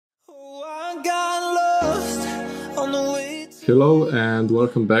Hello and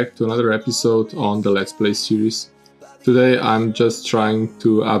welcome back to another episode on the Let's Play series. Today I'm just trying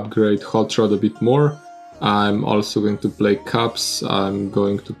to upgrade Hot Rod a bit more. I'm also going to play cups, I'm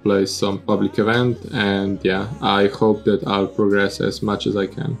going to play some public event, and yeah, I hope that I'll progress as much as I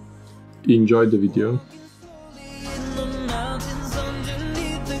can. Enjoy the video.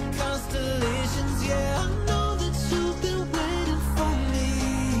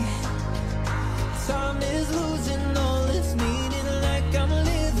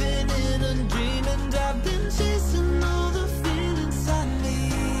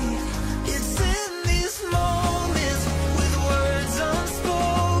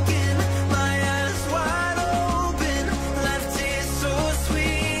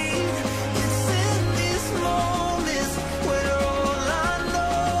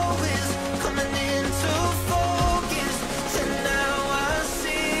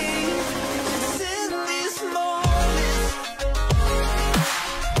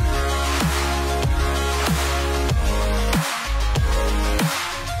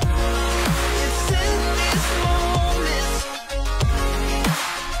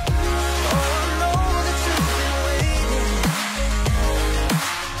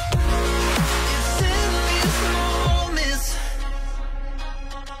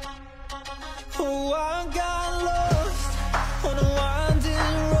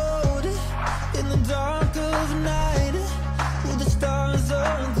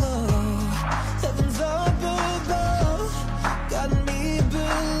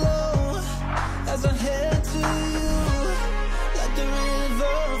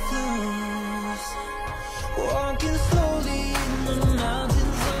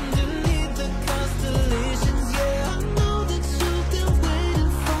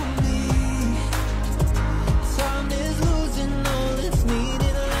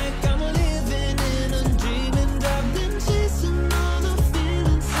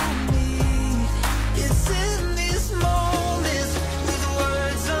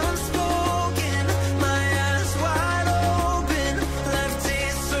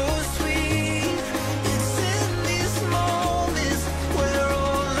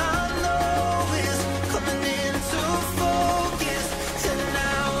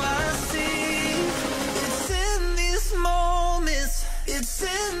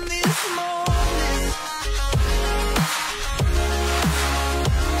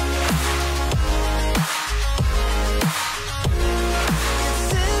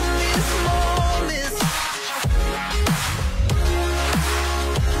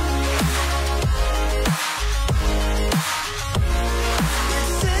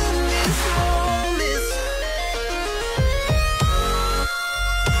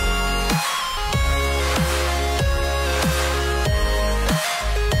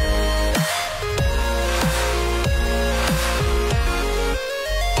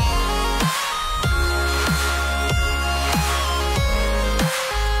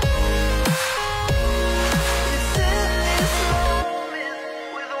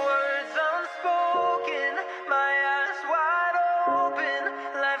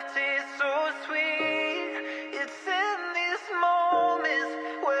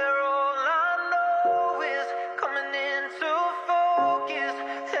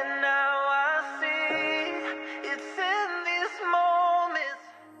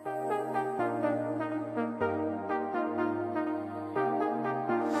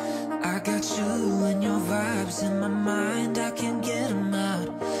 I got you and your vibes in my mind, I can't get them out,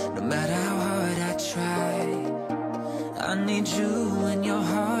 no matter how hard I try. I need you and your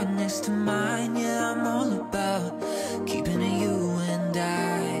heart next to mine, yeah, I'm all about keeping it you and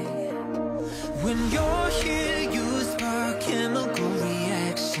I. When you're here, you spark chemical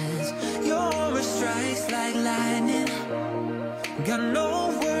reactions, your aura strikes like lightning. Got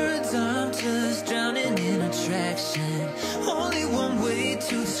no words, I'm just drowning in attraction. Only one way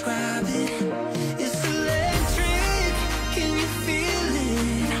to describe it. It's electric, can you feel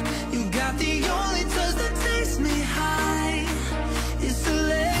it? You got the only touch that takes me high. It's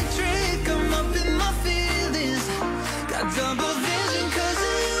electric, I'm up in my feelings. Got double vision 'cause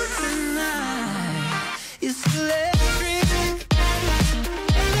of you tonight. It's electric.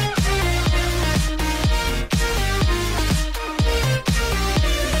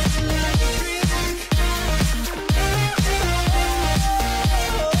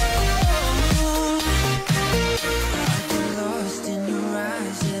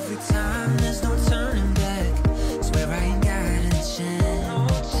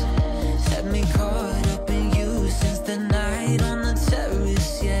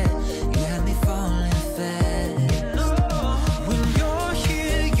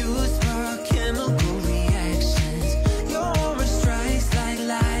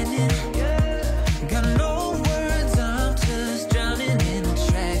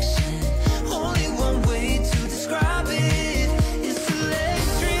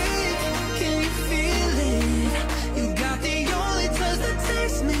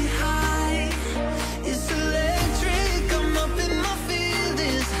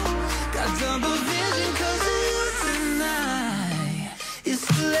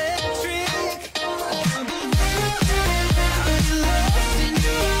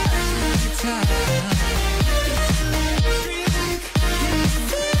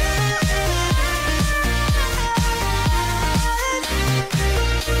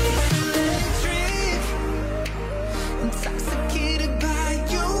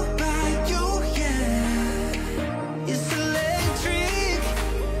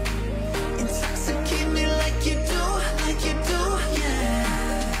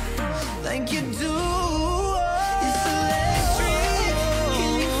 like you do. It's electric,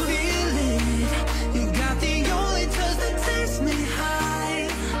 can you feel it? You got the only touch that takes me high.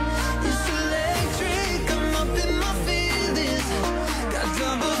 It's electric, I'm up in my feelings. Got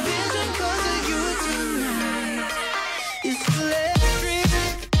double vision 'cause of you tonight. It's electric,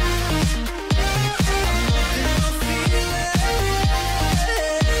 I'm up in my feelings. It's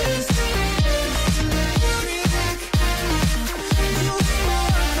electric, you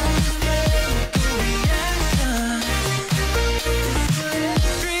spark on this chemical reaction. It's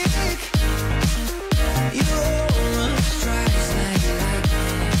electric, your aura strikes like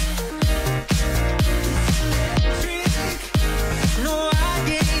lightning. It's electric, no I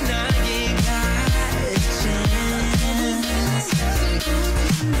ain't got a chance.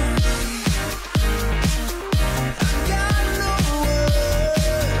 I got no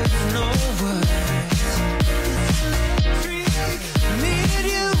words, no words. It's electric, me and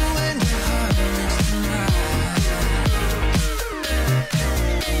you and your heart next to mine.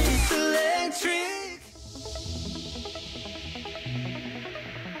 It's electric.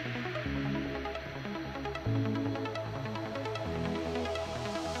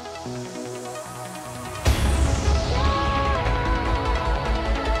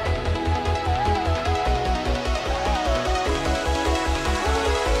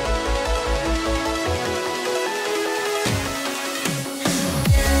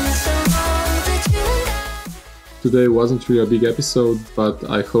 Today wasn't really a big episode, but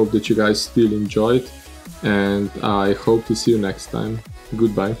I hope that you guys still enjoyed, and I hope to see you next time.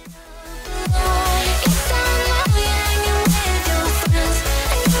 Goodbye.